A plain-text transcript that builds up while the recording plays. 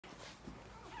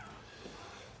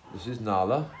This is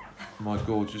Nala, my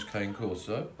gorgeous cane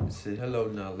corso. Say hello,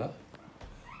 Nala.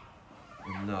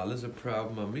 And Nala's a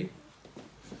proud mummy.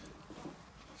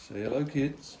 Say hello,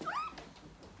 kids.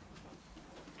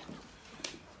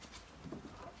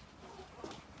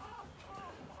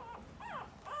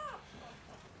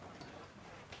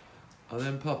 Are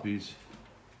them puppies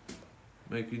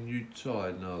making you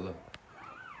tired, Nala?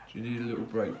 Do you need a little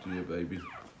break, do you, baby?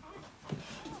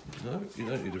 No, you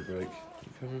don't need a break.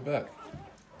 You're coming back.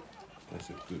 That's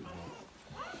a good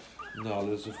one.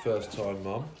 Nala's a first-time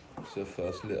mum. It's her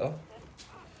first litter.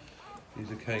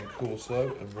 These are cane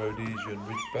corso and Rhodesian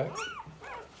ridgeback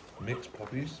mixed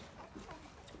puppies.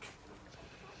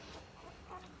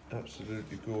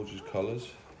 Absolutely gorgeous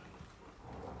colours.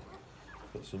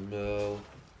 Got some merle,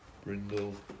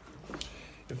 brindle.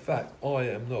 In fact, I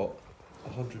am not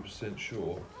 100%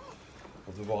 sure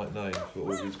of the right name for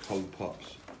all these coloured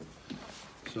pups.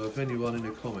 So if anyone in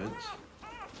the comments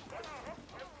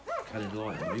can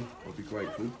enlighten me, I'd be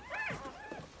grateful.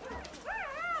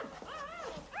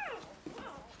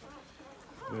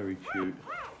 Very cute.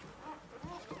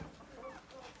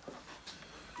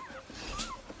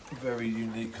 Very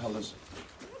unique colours.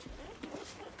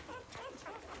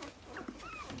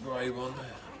 Grey one.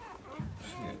 I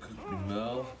think it could be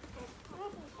merle.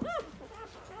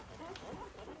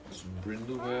 Some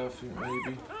brindle there, I think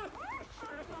maybe.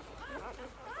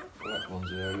 Black one's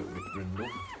there, a little bit brindle.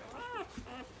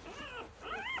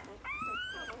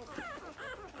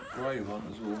 Grey one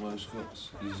has almost got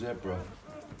the zebra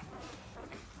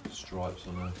stripes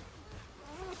on her.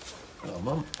 Hello,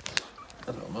 Mum.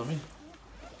 Hello, Mummy.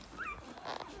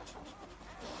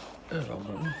 Hello,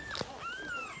 Mummy.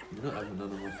 You're not having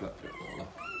none of my flap yet, Nala.